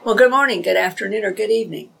Well, good morning, good afternoon, or good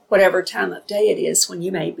evening, whatever time of day it is when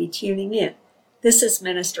you may be tuning in. This is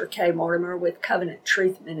Minister Kay Mortimer with Covenant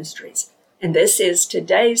Truth Ministries, and this is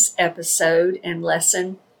today's episode and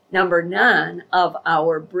lesson number 9 of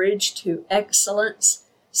our Bridge to Excellence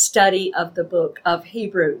study of the book of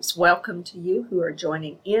Hebrews. Welcome to you who are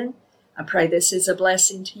joining in. I pray this is a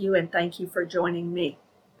blessing to you, and thank you for joining me.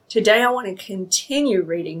 Today I want to continue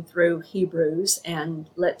reading through Hebrews, and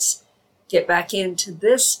let's get back into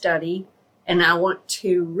this study, and I want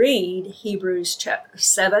to read Hebrews chapter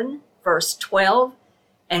 7, verse 12,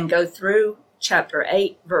 and go through chapter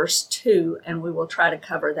 8, verse 2, and we will try to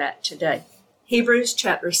cover that today. Hebrews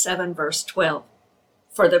chapter 7, verse 12.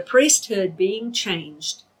 For the priesthood being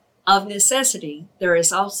changed, of necessity there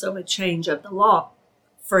is also a change of the law.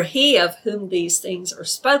 For he of whom these things are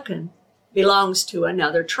spoken belongs to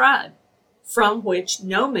another tribe, from which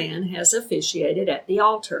no man has officiated at the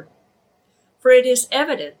altar. For it is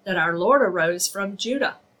evident that our Lord arose from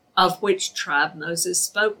Judah, of which tribe Moses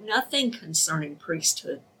spoke nothing concerning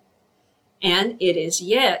priesthood. And it is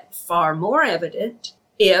yet far more evident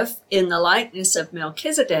if, in the likeness of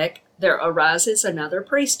Melchizedek, there arises another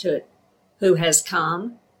priesthood, who has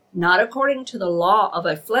come, not according to the law of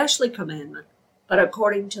a fleshly commandment, but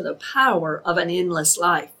according to the power of an endless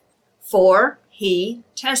life. For he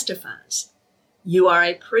testifies, "You are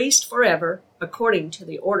a priest forever, according to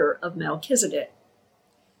the order of Melchizedek."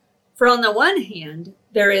 For on the one hand,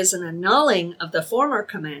 there is an annulling of the former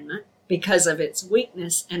commandment because of its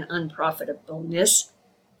weakness and unprofitableness,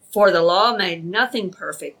 for the law made nothing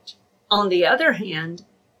perfect. On the other hand,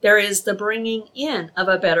 there is the bringing in of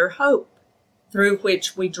a better hope, through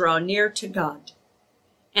which we draw near to God.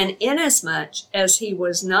 And inasmuch as he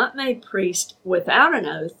was not made priest without an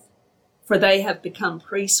oath, for they have become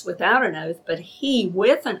priests without an oath, but he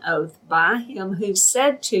with an oath by him who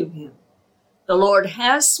said to him, "The Lord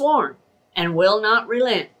has sworn and will not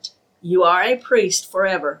relent. You are a priest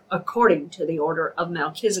forever, according to the order of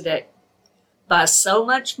Melchizedek." By so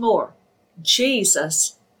much more,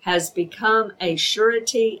 Jesus has become a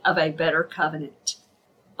surety of a better covenant.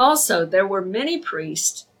 Also, there were many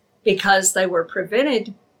priests because they were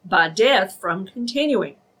prevented by death from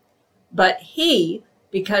continuing. But he,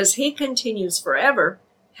 because he continues forever,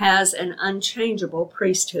 has an unchangeable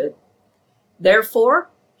priesthood. Therefore,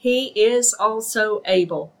 he is also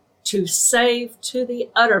able to save to the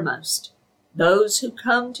uttermost those who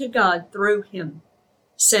come to God through him,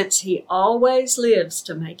 since he always lives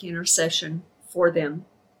to make intercession for them.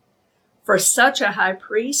 For such a high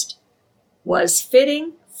priest was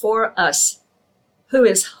fitting for us, who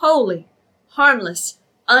is holy, harmless,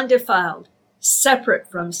 undefiled, separate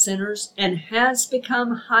from sinners, and has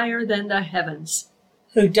become higher than the heavens,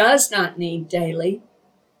 who does not need daily,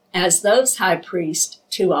 as those high priests,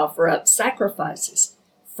 to offer up sacrifices,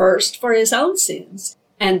 first for his own sins,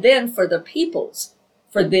 and then for the people's.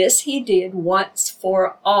 For this he did once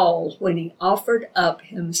for all when he offered up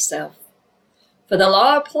himself. For the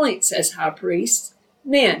law appoints as high priests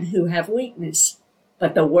men who have weakness,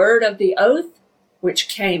 but the word of the oath, which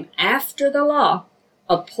came after the law,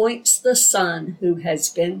 appoints the Son who has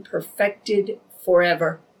been perfected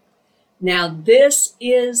forever. Now this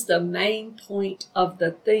is the main point of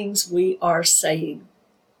the things we are saying.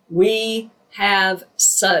 We have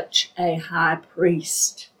such a high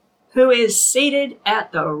priest who is seated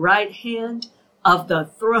at the right hand of the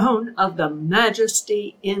throne of the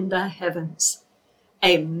majesty in the heavens,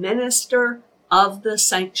 a minister of the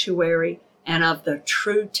sanctuary and of the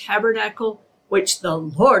true tabernacle which the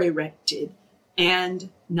Lord erected, and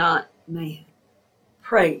not man.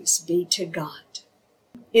 Praise be to God.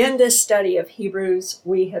 In this study of Hebrews,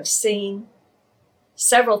 we have seen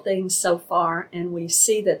several things so far, and we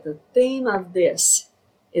see that the theme of this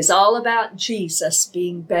is all about Jesus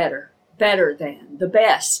being better than, the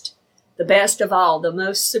best of all, the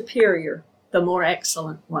most superior, the more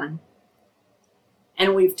excellent one.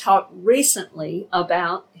 And we've talked recently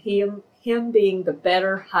about him being the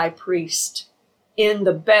better high priest, in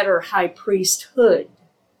the better high priesthood,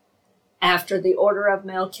 after the order of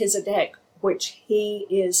Melchizedek, which he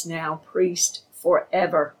is now priest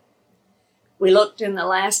forever. We looked in the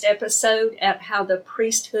last episode at how the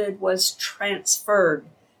priesthood was transferred,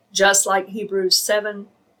 just like Hebrews 7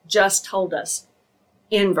 just told us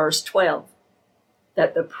in verse 12,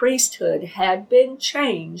 that the priesthood had been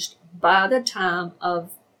changed by the time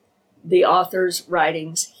of the author's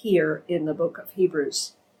writings here in the book of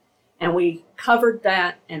Hebrews. And we covered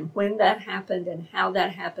that and when that happened and how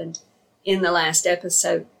that happened in the last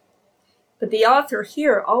episode. But the author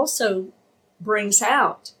here also brings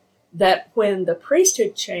out that when the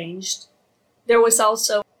priesthood changed, there was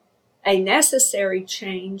also a necessary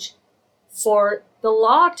change for the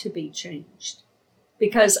law to be changed.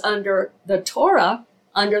 Because under the Torah,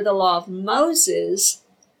 under the law of Moses,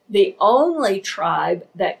 the only tribe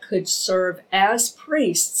that could serve as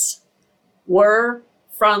priests were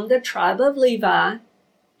from the tribe of Levi,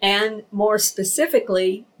 and more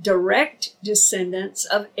specifically, direct descendants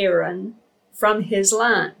of Aaron from his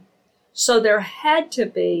line. So there had to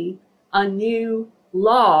be a new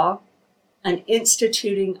law, an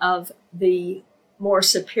instituting of the more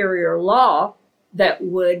superior law that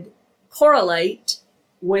would correlate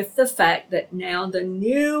with the fact that now the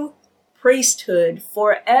new priesthood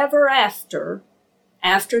forever after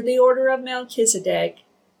the order of Melchizedek,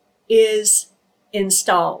 is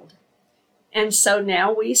installed. And so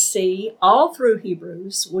now we see all through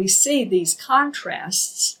Hebrews, we see these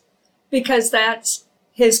contrasts because that's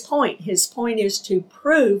his point. His point is to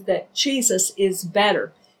prove that Jesus is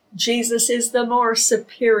better. Jesus is the more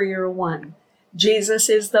superior one. Jesus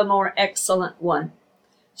is the more excellent one.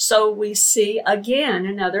 So we see again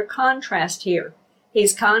another contrast here.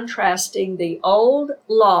 He's contrasting the old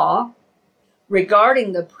law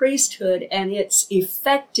regarding the priesthood and its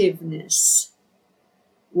effectiveness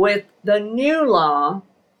with the new law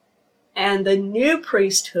and the new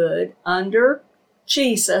priesthood under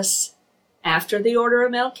Jesus after the order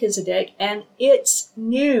of Melchizedek and its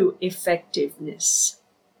new effectiveness.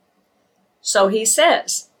 So he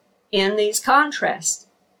says, in these contrasts,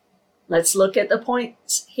 let's look at the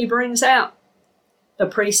points he brings out. The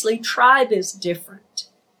priestly tribe is different.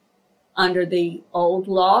 Under the old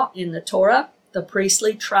law in the Torah, the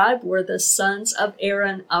priestly tribe were the sons of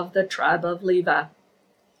Aaron of the tribe of Levi.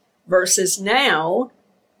 Versus now,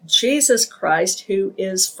 Jesus Christ, who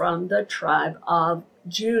is from the tribe of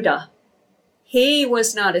Judah. He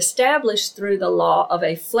was not established through the law of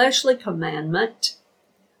a fleshly commandment,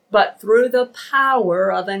 but through the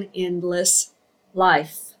power of an endless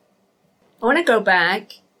life. I want to go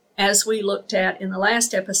back, as we looked at in the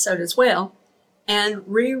last episode as well, and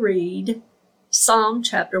reread Psalm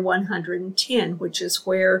chapter 110, which is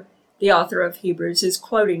where the author of Hebrews is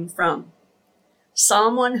quoting from.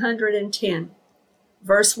 Psalm 110,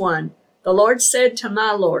 verse 1, "The Lord said to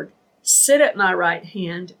my Lord, sit at my right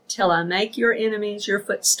hand till I make your enemies your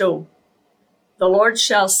footstool. The Lord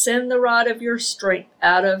shall send the rod of your strength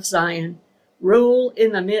out of Zion. Rule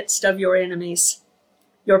in the midst of your enemies.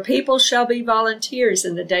 Your people shall be volunteers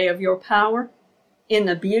in the day of your power, in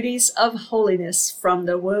the beauties of holiness from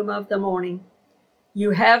the womb of the morning.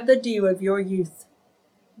 You have the dew of your youth.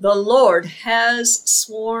 The Lord has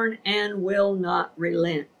sworn and will not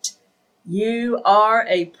relent. You are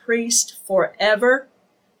a priest forever,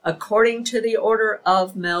 according to the order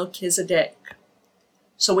of Melchizedek."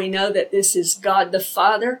 So we know that this is God the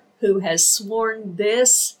Father who has sworn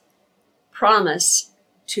this promise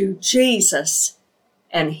to Jesus,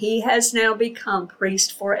 and he has now become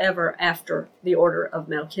priest forever after the order of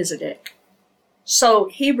Melchizedek. So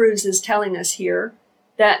Hebrews is telling us here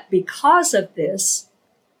that because of this,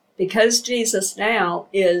 because Jesus now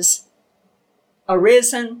is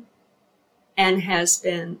arisen and has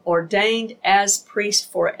been ordained as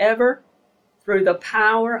priest forever through the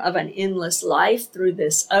power of an endless life, through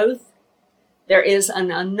this oath, there is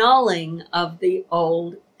an annulling of the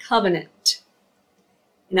old covenant.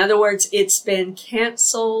 In other words, it's been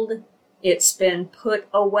canceled, it's been put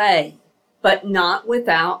away, but not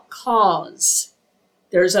without cause.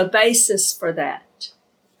 There's a basis for that.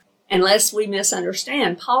 Unless we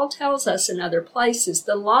misunderstand, Paul tells us in other places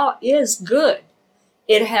the law is good.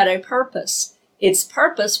 It had a purpose. Its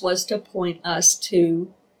purpose was to point us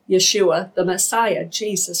to Yeshua, the Messiah,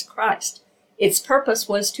 Jesus Christ. Its purpose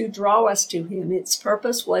was to draw us to him. Its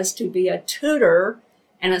purpose was to be a tutor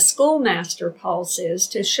and a schoolmaster, Paul says,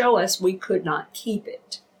 to show us we could not keep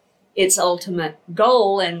it. Its ultimate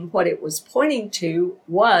goal and what it was pointing to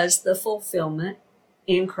was the fulfillment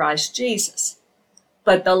in Christ Jesus.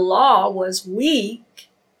 But the law was weak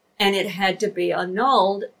and it had to be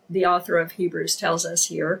annulled, the author of Hebrews tells us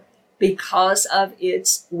here, because of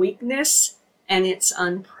its weakness and its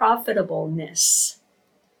unprofitableness.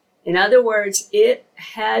 In other words, it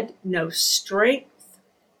had no strength,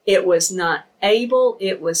 it was not able,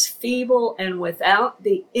 it was feeble, and without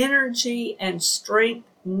the energy and strength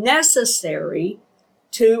necessary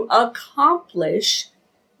to accomplish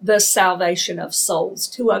the salvation of souls,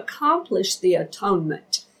 to accomplish the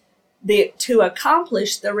atonement, to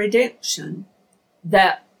accomplish the redemption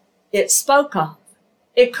that it spoke of.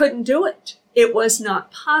 It couldn't do it. It was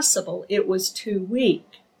not possible. It was too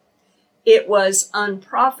weak. It was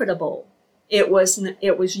unprofitable. It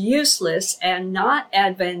was useless and not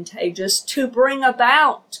advantageous to bring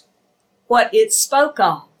about what it spoke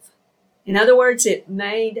of. In other words, it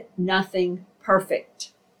made nothing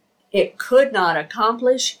perfect. It could not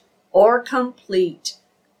accomplish or complete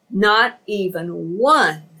not even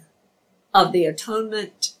one of the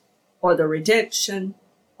atonement or the redemption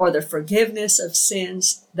or the forgiveness of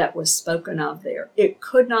sins that was spoken of there. It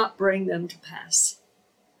could not bring them to pass.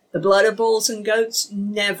 The blood of bulls and goats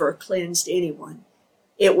never cleansed anyone.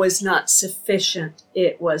 It was not sufficient.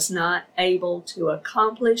 It was not able to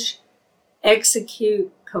accomplish,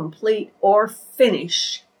 execute, complete, or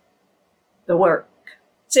finish the work.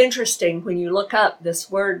 It's interesting when you look up this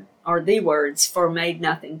word or the words for made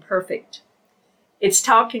nothing perfect. It's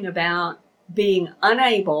talking about being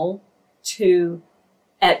unable to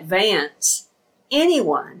advance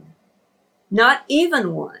anyone, not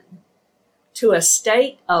even one, to a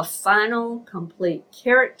state of final, complete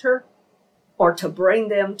character, or to bring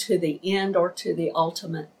them to the end or to the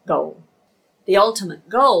ultimate goal. The ultimate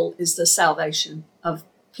goal is the salvation of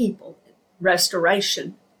people,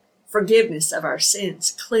 restoration, forgiveness of our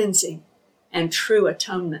sins, cleansing, and true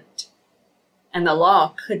atonement. And the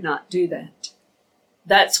law could not do that.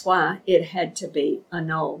 That's why it had to be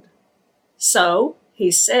annulled. So,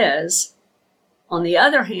 he says, on the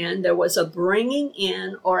other hand, there was a bringing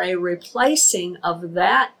in or a replacing of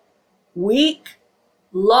that weak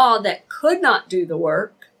law that could not do the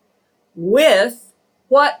work with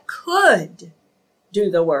what could do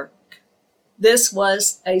the work. This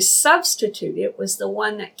was a substitute. It was the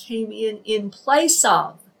one that came in place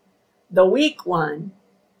of the weak one.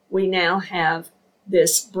 We now have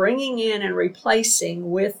this bringing in and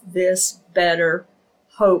replacing with this better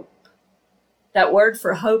hope. That word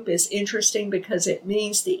for hope is interesting because it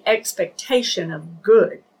means the expectation of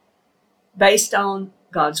good based on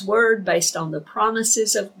God's word, based on the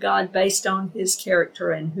promises of God, based on his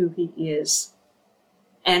character and who he is.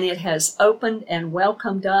 And it has opened and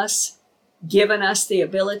welcomed us, given us the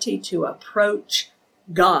ability to approach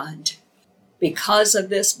God. Because of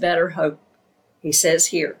this better hope, he says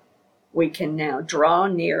here, we can now draw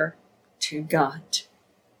near to God.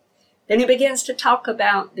 Then he begins to talk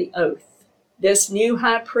about the oath. This new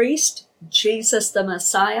high priest, Jesus the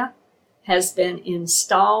Messiah, has been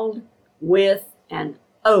installed with an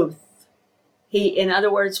oath. He, in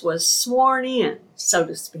other words, was sworn in, so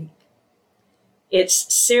to speak.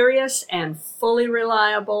 It's serious and fully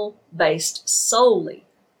reliable, based solely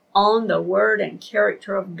on the word and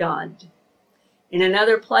character of God. In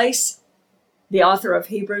another place, the author of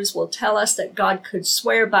Hebrews will tell us that God could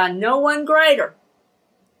swear by no one greater,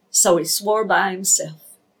 so he swore by himself.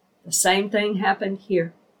 The same thing happened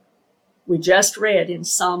here. We just read in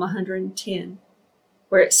Psalm 110,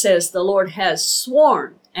 where it says, the Lord has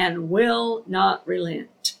sworn and will not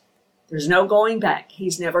relent. There's no going back.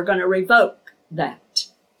 He's never going to revoke that.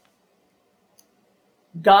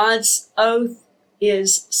 God's oath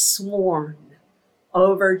is sworn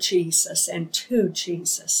over Jesus and to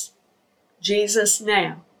Jesus. Jesus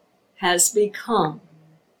now has become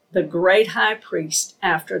the great high priest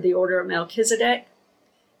after the order of Melchizedek,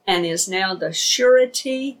 and is now the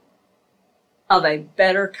surety of a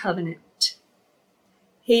better covenant.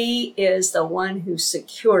 He is the one who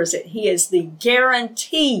secures it. He is the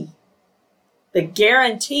guarantee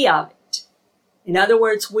of it. In other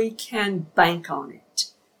words, we can bank on it.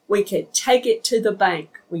 We could take it to the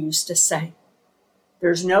bank, we used to say.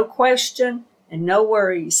 There's no question and no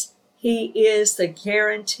worries. He is the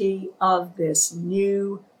guarantee of this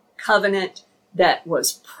new covenant that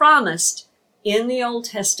was promised in the Old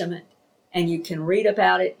Testament, and you can read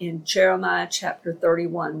about it in Jeremiah chapter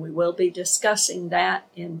 31. We will be discussing that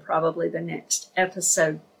in probably the next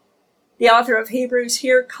episode. The author of Hebrews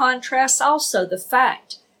here contrasts also the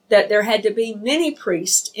fact that there had to be many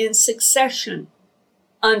priests in succession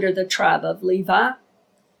under the tribe of Levi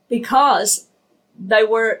because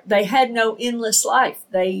they had no endless life.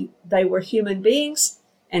 They were human beings,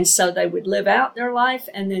 and so they would live out their life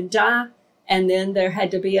and then die. And then there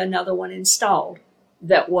had to be another one installed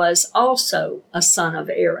that was also a son of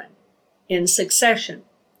Aaron in succession.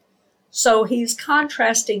 So he's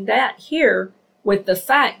contrasting that here with the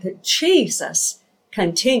fact that Jesus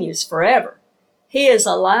continues forever. He is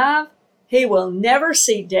alive. He will never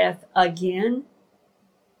see death again.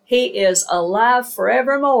 He is alive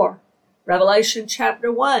forevermore. Revelation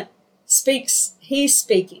chapter 1 he's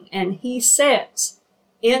speaking, and he says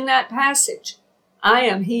in that passage, I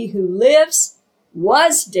am he who lives,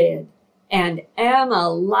 was dead, and am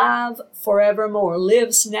alive forevermore,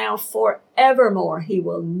 lives now forevermore. He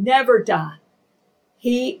will never die.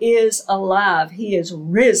 He is alive. He is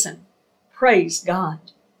risen. Praise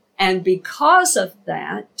God. And because of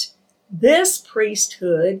that, this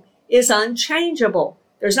priesthood is unchangeable.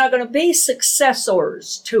 There's not going to be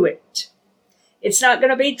successors to it. It's not going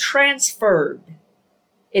to be transferred.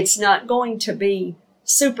 It's not going to be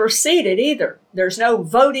superseded either. There's no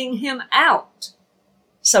voting him out,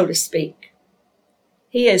 so to speak.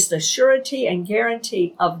 He is the surety and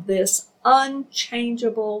guarantee of this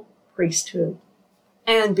unchangeable priesthood.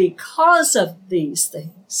 And because of these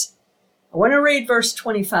things, I want to read verse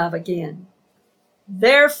 25 again.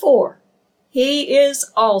 Therefore, he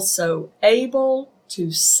is also able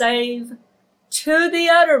to save to the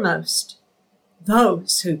uttermost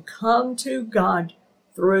those who come to God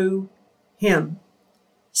through him,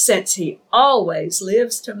 since he always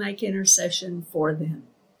lives to make intercession for them.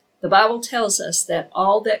 The Bible tells us that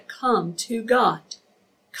all that come to God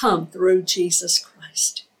come through Jesus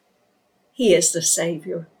Christ. He is the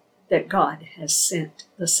Savior that God has sent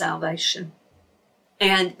the salvation.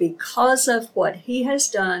 And because of what he has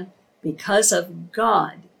done, because of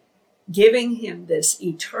God giving him this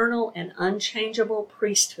eternal and unchangeable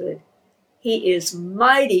priesthood, he is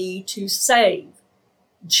mighty to save.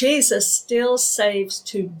 Jesus still saves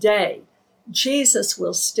today. Jesus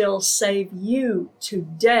will still save you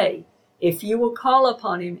today if you will call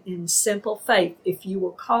upon him in simple faith. If you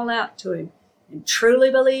will call out to him and truly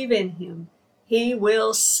believe in him, he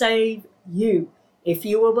will save you. If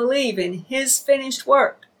you will believe in his finished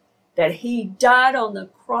work, that he died on the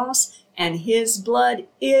cross and his blood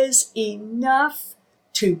is enough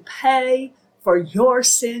to pay for your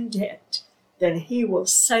sin debt, then he will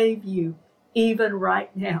save you even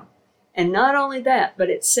right now. And not only that, but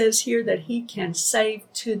it says here that he can save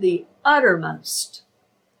to the uttermost,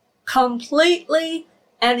 completely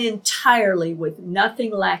and entirely with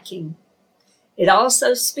nothing lacking. It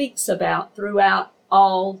also speaks about throughout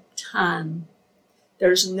all time.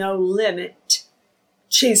 There's no limit.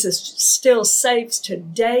 Jesus still saves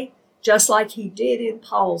today, just like he did in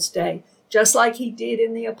Paul's day, just like he did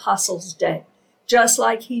in the apostles' day, just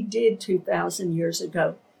like he did 2,000 years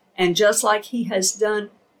ago, and just like he has done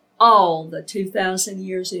all the 2,000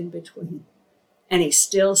 years in between. And he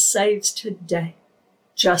still saves today,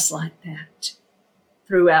 just like that,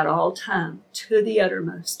 throughout all time, to the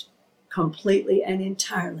uttermost, completely and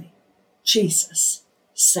entirely. Jesus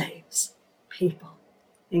saves people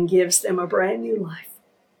and gives them a brand new life,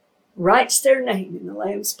 writes their name in the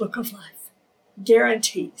Lamb's Book of Life,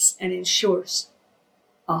 guarantees and ensures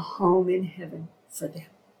a home in heaven for them.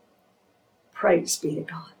 Praise be to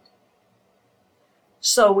God.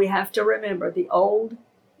 So we have to remember the old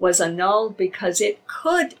was annulled because it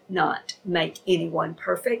could not make anyone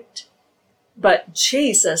perfect, but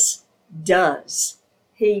Jesus does.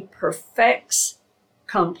 He perfects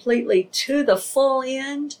completely to the full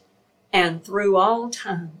end and through all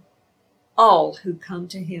time, all who come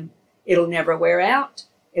to him. It'll never wear out.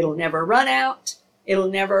 It'll never run out. It'll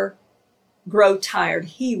never grow tired.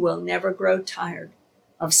 He will never grow tired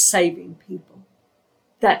of saving people.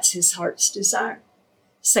 That's his heart's desire.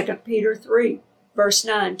 2 Peter 3, verse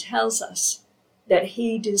 9 tells us that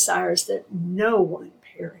he desires that no one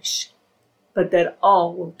perish, but that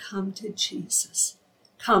all will come to Jesus,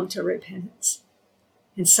 come to repentance.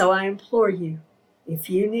 And so I implore you,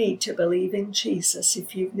 if you need to believe in Jesus,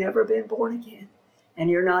 if you've never been born again,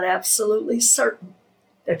 and you're not absolutely certain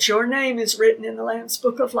that your name is written in the Lamb's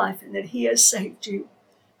Book of Life and that he has saved you,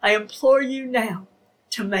 I implore you now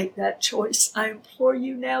to make that choice. I implore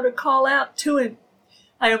you now to call out to him.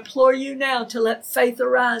 I implore you now to let faith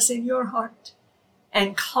arise in your heart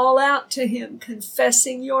and call out to him,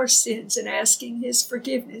 confessing your sins and asking his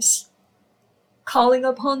forgiveness, calling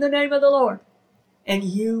upon the name of the Lord, and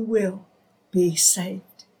you will be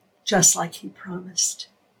saved, just like he promised.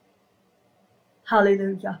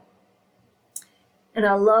 Hallelujah. And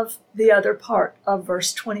I love the other part of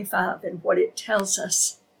verse 25, and what it tells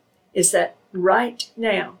us is that right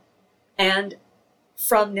now and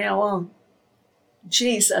from now on,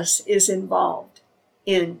 Jesus is involved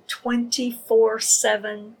in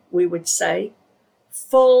 24/7, we would say,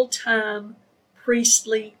 full-time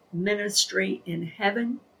priestly ministry in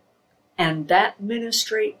heaven, and that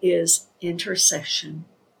ministry is intercession.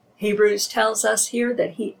 Hebrews tells us here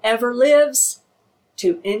that he ever lives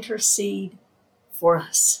to intercede for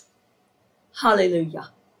us.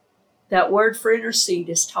 Hallelujah. That word for intercede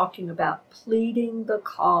is talking about pleading the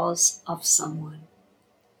cause of someone.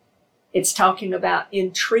 It's talking about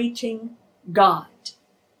entreating God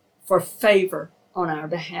for favor on our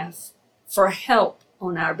behalf, for help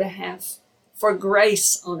on our behalf, for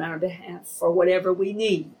grace on our behalf, for whatever we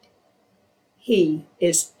need. He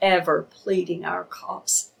is ever pleading our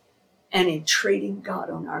cause and entreating God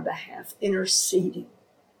on our behalf, interceding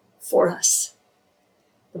for us.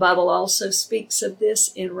 The Bible also speaks of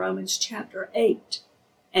this in Romans chapter 8,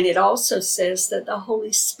 And it also says that the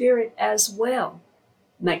Holy Spirit as well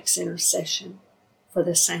makes intercession for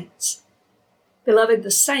the saints. Beloved,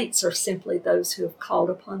 the saints are simply those who have called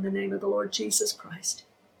upon the name of the Lord Jesus Christ.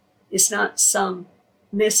 It's not some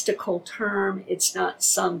mystical term. It's not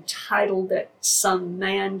some title that some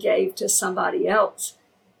man gave to somebody else.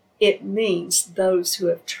 It means those who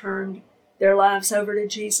have turned their lives over to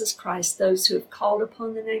Jesus Christ, those who have called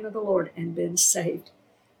upon the name of the Lord and been saved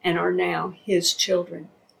and are now His children.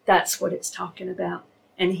 That's what it's talking about.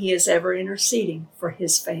 And He is ever interceding for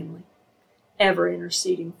His family. Ever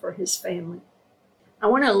interceding for His family. I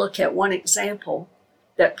want to look at one example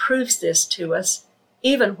that proves this to us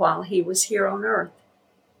even while He was here on earth.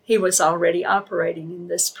 He was already operating in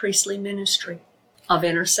this priestly ministry of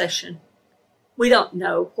intercession. We don't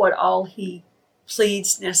know what all He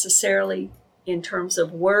pleads necessarily in terms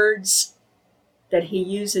of words that He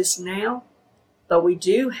uses now, but we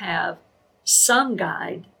do have some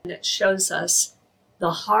guide that shows us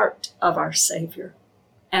the heart of our Savior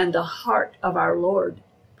and the heart of our Lord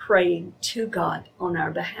praying to God on our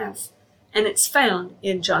behalf. And it's found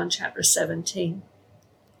in John chapter 17.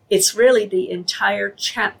 It's really the entire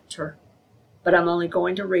chapter, but I'm only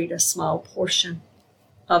going to read a small portion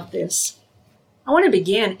of this. I want to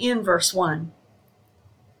begin in verse 1.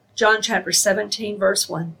 John chapter 17, verse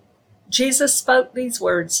 1. Jesus spoke these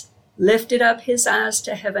words, lifted up His eyes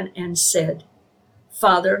to heaven, and said,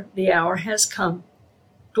 Father, the hour has come.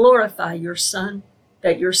 Glorify your Son,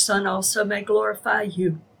 that your Son also may glorify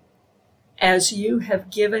you. As you have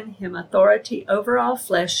given Him authority over all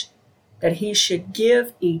flesh, that He should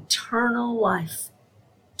give eternal life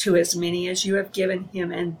to as many as you have given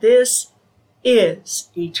Him. And this is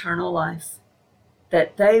eternal life,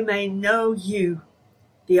 that they may know you,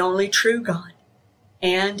 the only true God,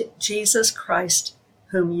 and Jesus Christ,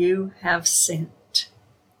 whom you have sent.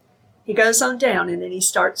 He goes on down and then he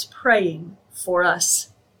starts praying for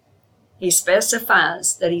us. He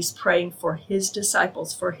specifies that he's praying for his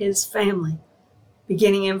disciples, for his family,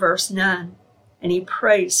 beginning in verse 9. And he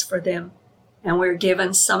prays for them. And we're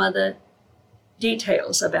given some of the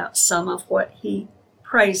details about some of what he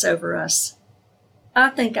prays over us. I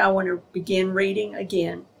think I want to begin reading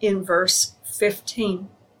again in verse 15.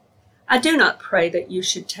 I do not pray that you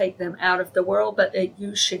should take them out of the world, but that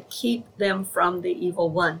you should keep them from the evil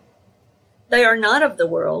one. They are not of the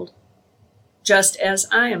world, just as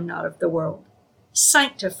I am not of the world.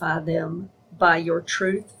 Sanctify them by your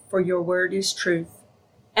truth, for your word is truth.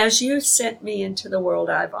 As you sent me into the world,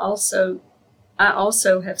 I also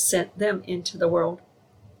have sent them into the world.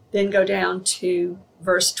 Then go down to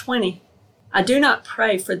verse 20. I do not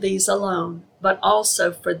pray for these alone, but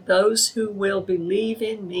also for those who will believe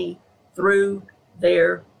in me through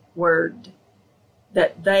their word,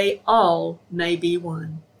 that they all may be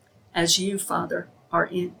one, as you, Father, are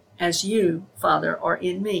in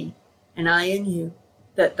me, and I in you,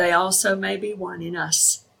 that they also may be one in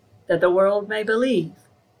us, that the world may believe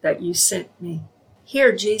that you sent me.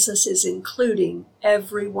 Here Jesus is including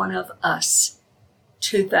every one of us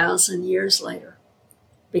 2,000 years later,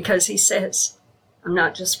 because he says, I'm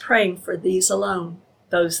not just praying for these alone,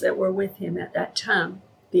 those that were with him at that time,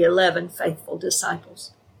 the 11 faithful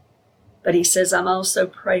disciples. But he says, I'm also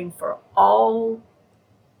praying for all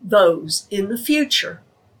those in the future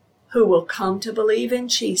who will come to believe in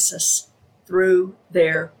Jesus through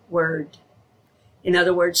their word. In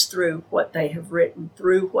other words, through what they have written,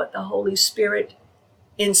 through what the Holy Spirit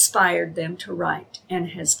inspired them to write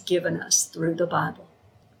and has given us through the Bible,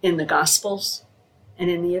 in the Gospels and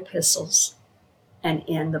in the epistles and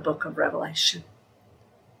in the book of Revelation.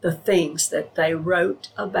 The things that they wrote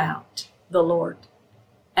about the Lord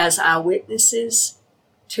as eyewitnesses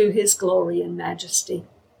to his glory and majesty,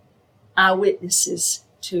 eyewitnesses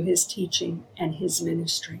to his teaching and his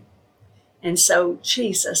ministry. And so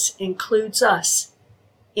Jesus includes us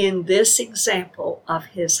in this example of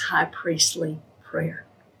his high priestly prayer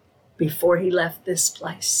before he left this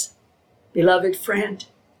place. Beloved friend,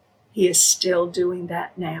 he is still doing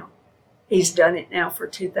that now. He's done it now for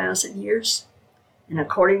 2,000 years. And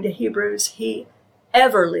according to Hebrews, he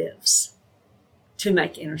ever lives to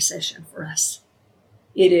make intercession for us.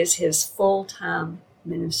 It is his full-time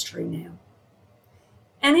ministry now.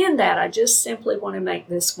 And in that, I just simply want to make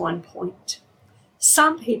this one point.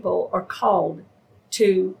 Some people are called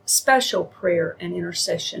to special prayer and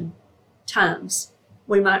intercession times.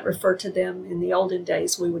 We might refer to them in the olden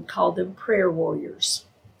days, we would call them prayer warriors.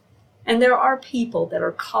 And there are people that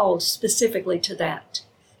are called specifically to that.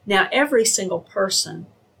 Now, every single person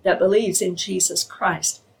that believes in Jesus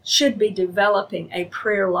Christ should be developing a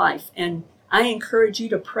prayer life and I encourage you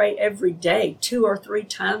to pray every day, 2 or 3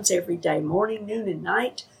 times every day, morning, noon, and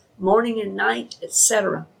night,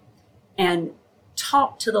 etc. And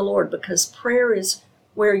talk to the Lord, because prayer is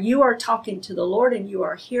where you are talking to the Lord and you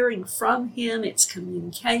are hearing from Him. It's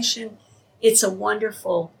communication. It's a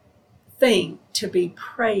wonderful thing to be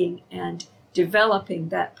praying and developing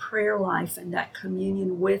that prayer life and that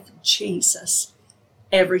communion with Jesus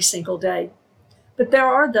every single day. But there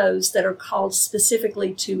are those that are called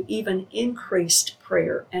specifically to even increased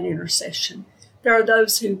prayer and intercession. There are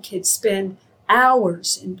those who could spend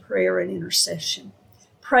hours in prayer and intercession,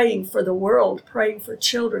 praying for the world, praying for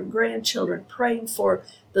children, grandchildren, praying for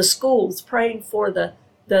the schools, praying for the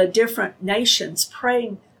different nations,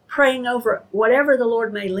 praying over whatever the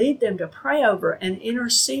Lord may lead them to pray over, and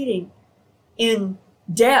interceding in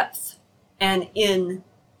depth and in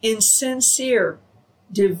sincere,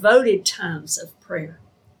 devoted times of prayer.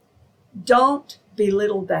 Don't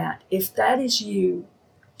belittle that. If that is you,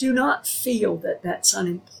 do not feel that that's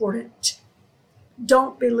unimportant.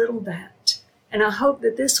 Don't belittle that. And I hope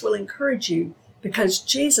that this will encourage you, because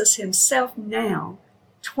Jesus Himself now,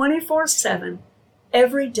 24/7,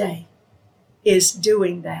 every day, is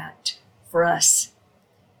doing that for us.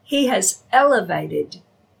 He has elevated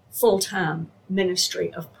full-time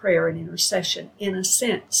ministry of prayer and intercession in a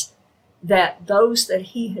sense that those that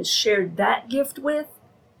He has shared that gift with,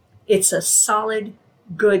 it's a solid,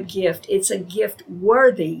 good gift. It's a gift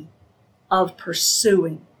worthy of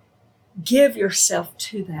pursuing. Give yourself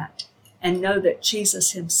to that and know that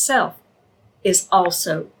Jesus Himself is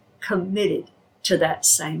also committed to that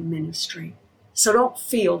same ministry. So don't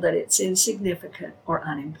feel that it's insignificant or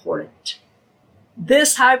unimportant.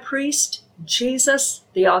 This high priest, Jesus,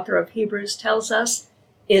 the author of Hebrews tells us,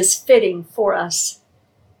 is fitting for us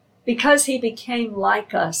because He became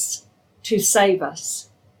like us to save us.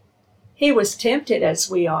 He was tempted as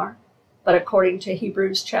we are, but according to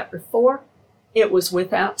Hebrews chapter 4, it was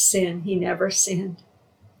without sin. He never sinned.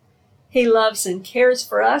 He loves and cares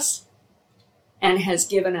for us and has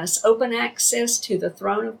given us open access to the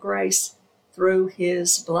throne of grace through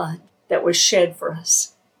His blood that was shed for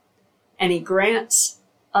us. And He grants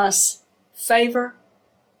us favor,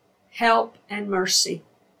 help, and mercy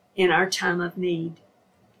in our time of need.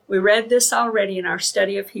 We read this already in our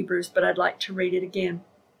study of Hebrews, but I'd like to read it again.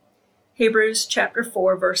 Hebrews chapter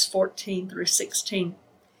 4, verse 14 through 16.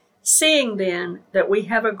 Seeing then that we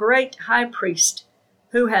have a great high priest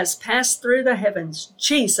who has passed through the heavens,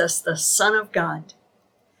 Jesus, the Son of God,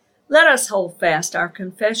 let us hold fast our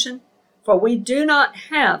confession, for we do not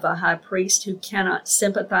have a high priest who cannot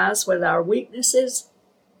sympathize with our weaknesses,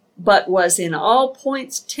 but was in all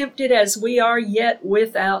points tempted as we are, yet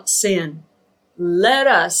without sin. Let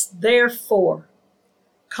us, therefore,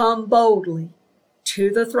 come boldly to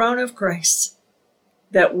the throne of grace,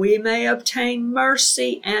 that we may obtain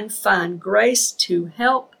mercy and find grace to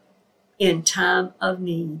help in time of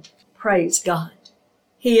need. Praise God.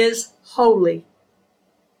 He is holy.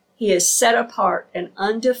 He is set apart and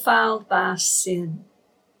undefiled by sin.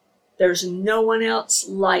 There's no one else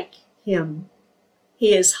like Him.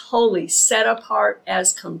 He is holy, set apart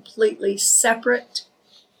as completely separate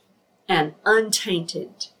and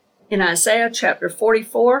untainted. In Isaiah chapter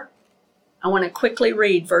 44, I want to quickly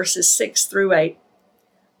read verses 6 through 8.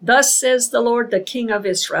 Thus says the Lord, the King of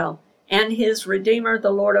Israel, and His Redeemer,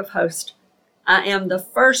 the Lord of hosts, I am the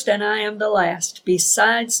first and I am the last.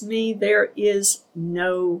 Besides me, there is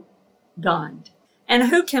no God. And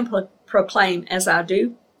who can proclaim as I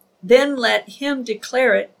do? Then let him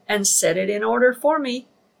declare it and set it in order for me.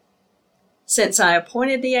 Since I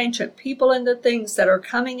appointed the ancient people and the things that are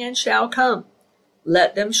coming and shall come,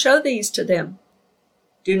 let them show these to them.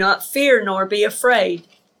 Do not fear nor be afraid.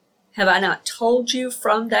 Have I not told you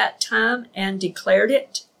from that time and declared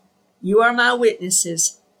it? You are my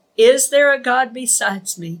witnesses. Is there a God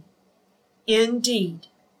besides me? Indeed,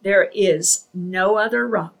 there is no other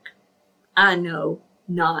rock. I know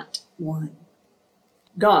not one.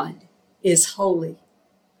 God is holy.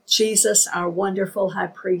 Jesus, our wonderful high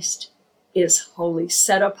priest, is holy,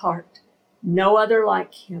 set apart. No other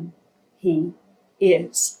like Him. He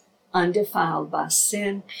is undefiled by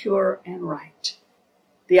sin, pure and right.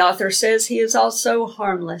 The author says He is also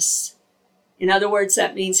harmless. In other words,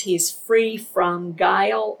 that means He's free from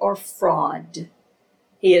guile or fraud.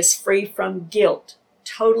 He is free from guilt,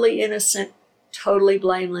 totally innocent, totally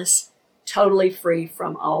blameless, totally free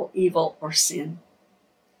from all evil or sin.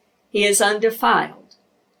 He is undefiled,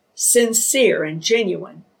 sincere and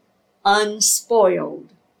genuine,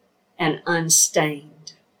 unspoiled and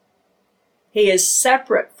unstained. He is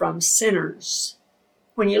separate from sinners.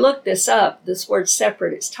 When you look this up, this word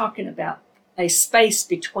separate is talking about a space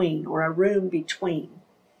between or a room between.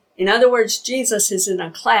 In other words, Jesus is in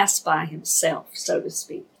a class by himself, so to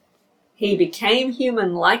speak. He became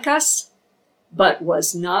human like us, but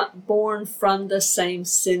was not born from the same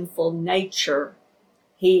sinful nature.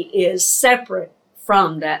 He is separate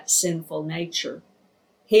from that sinful nature.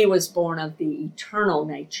 He was born of the eternal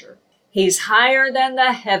nature. He's higher than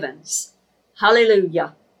the heavens.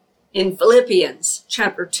 Hallelujah. In Philippians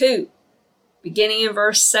chapter 2, beginning in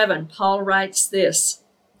verse 7, Paul writes this.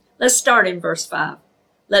 Let's start in verse 5.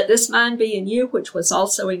 Let this mind be in you, which was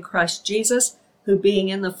also in Christ Jesus, who being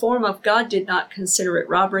in the form of God did not consider it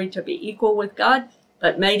robbery to be equal with God,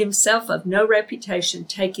 but made himself of no reputation,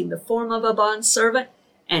 taking the form of a bondservant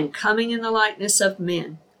and coming in the likeness of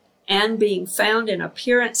men. And being found in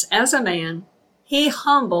appearance as a man, he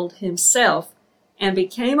humbled himself and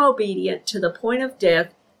became obedient to the point of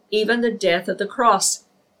death, even the death of the cross.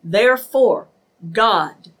 Therefore,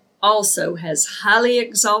 God also has highly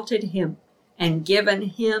exalted him and given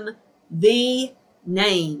him the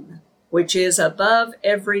name, which is above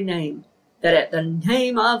every name, that at the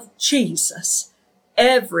name of Jesus,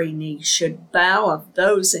 every knee should bow, of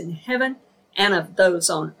those in heaven and of those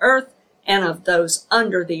on earth and of those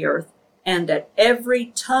under the earth, and that every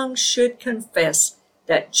tongue should confess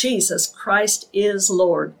that Jesus Christ is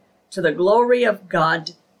Lord, to the glory of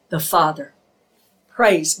God the Father.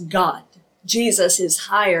 Praise God. Jesus is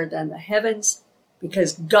higher than the heavens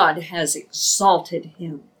because God has exalted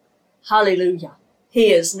him. Hallelujah.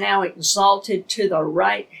 He is now exalted to the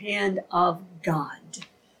right hand of God,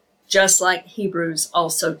 just like Hebrews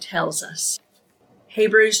also tells us.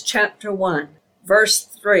 Hebrews chapter 1, verse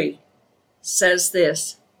 3 says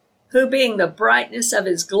this, who being the brightness of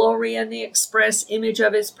his glory and the express image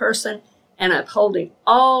of his person, and upholding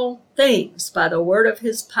all things by the word of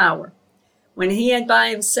his power, when he had by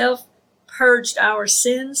himself purged our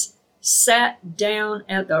sins, sat down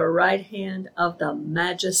at the right hand of the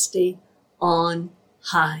Majesty on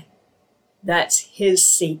high. That's his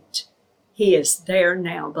seat. He is there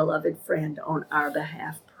now, beloved friend, on our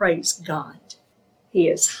behalf. Praise God. He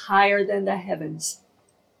is higher than the heavens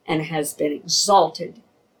and has been exalted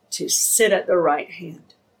to sit at the right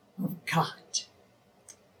hand of God.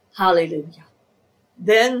 Hallelujah.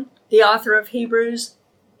 Then the author of Hebrews,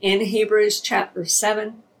 in Hebrews chapter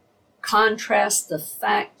 7, contrasts the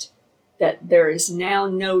fact that there is now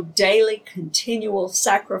no daily continual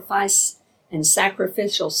sacrifice and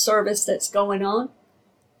sacrificial service that's going on,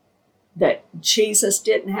 that Jesus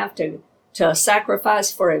didn't have to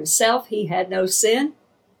sacrifice for himself. He had no sin.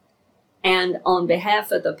 And on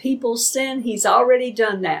behalf of the people's sin, he's already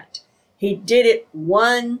done that. He did it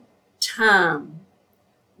one time,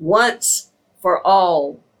 once for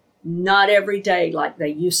all, not every day like they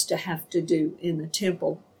used to have to do in the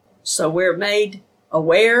temple. So we're made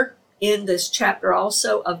aware in this chapter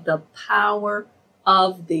also of the power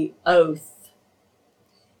of the oath.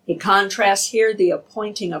 He contrasts here the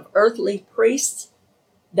appointing of earthly priests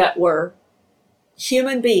that were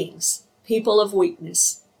human beings, people of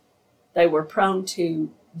weakness. They were prone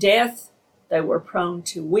to death. They were prone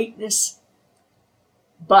to weakness.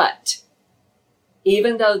 But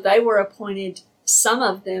even though they were appointed, some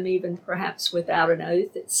of them even perhaps without an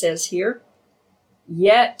oath, it says here,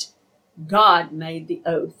 yet God made the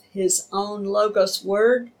oath, his own Logos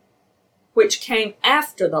word, which came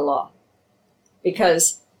after the law.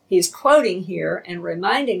 Because he's quoting here and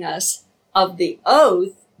reminding us of the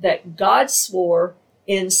oath that God swore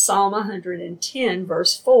in Psalm 110,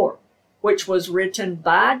 verse 4. Which was written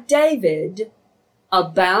by David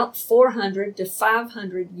about 400 to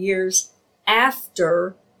 500 years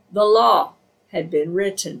after the law had been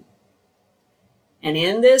written. And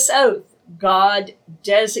in this oath, God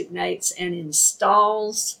designates and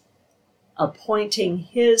installs, appointing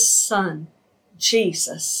his Son,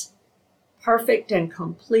 Jesus, perfect and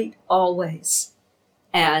complete always,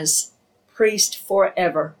 as priest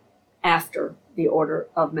forever after the order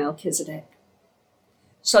of Melchizedek.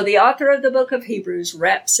 So the author of the book of Hebrews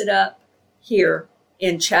wraps it up here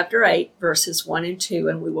in chapter 8, verses 1 and 2,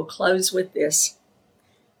 and we will close with this.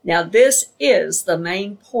 Now this is the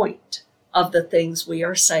main point of the things we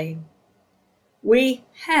are saying. We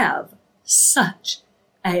have such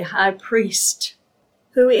a high priest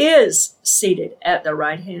who is seated at the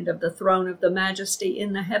right hand of the throne of the Majesty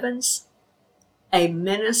in the heavens, a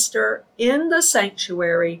minister in the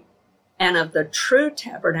sanctuary and of the true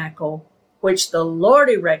tabernacle, which the Lord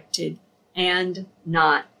erected and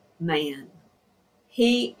not man.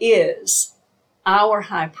 He is our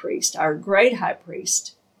high priest, our great high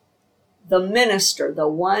priest, the minister, the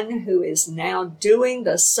one who is now doing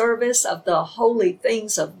the service of the holy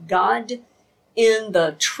things of God in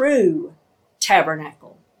the true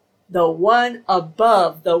tabernacle, the one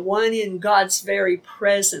above, the one in God's very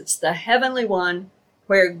presence, the heavenly one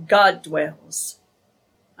where God dwells.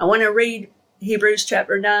 I want to read Hebrews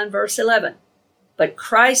chapter 9, verse 11. But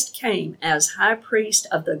Christ came as high priest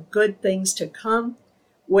of the good things to come,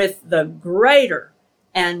 with the greater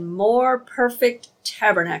and more perfect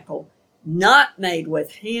tabernacle, not made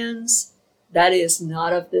with hands, that is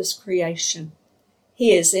not of this creation.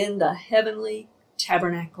 He is in the heavenly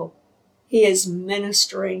tabernacle. He is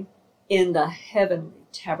ministering in the heavenly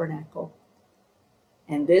tabernacle.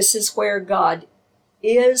 And this is where God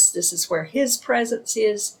is. This is where his presence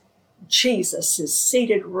is. Jesus is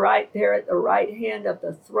seated right there at the right hand of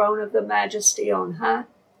the throne of the majesty on high.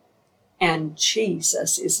 And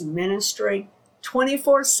Jesus is ministering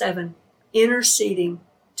 24/7, interceding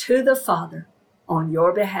to the Father on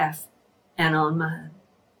your behalf and on mine.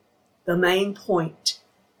 The main point,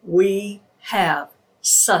 we have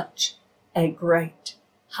such a great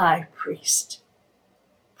high priest.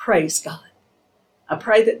 Praise God. I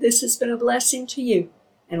pray that this has been a blessing to you,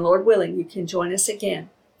 and Lord willing, you can join us again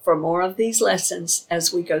for more of these lessons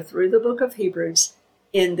as we go through the book of Hebrews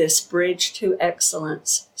in this Bridge to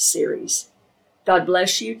Excellence series. God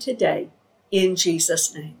bless you today in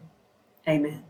Jesus' name. Amen.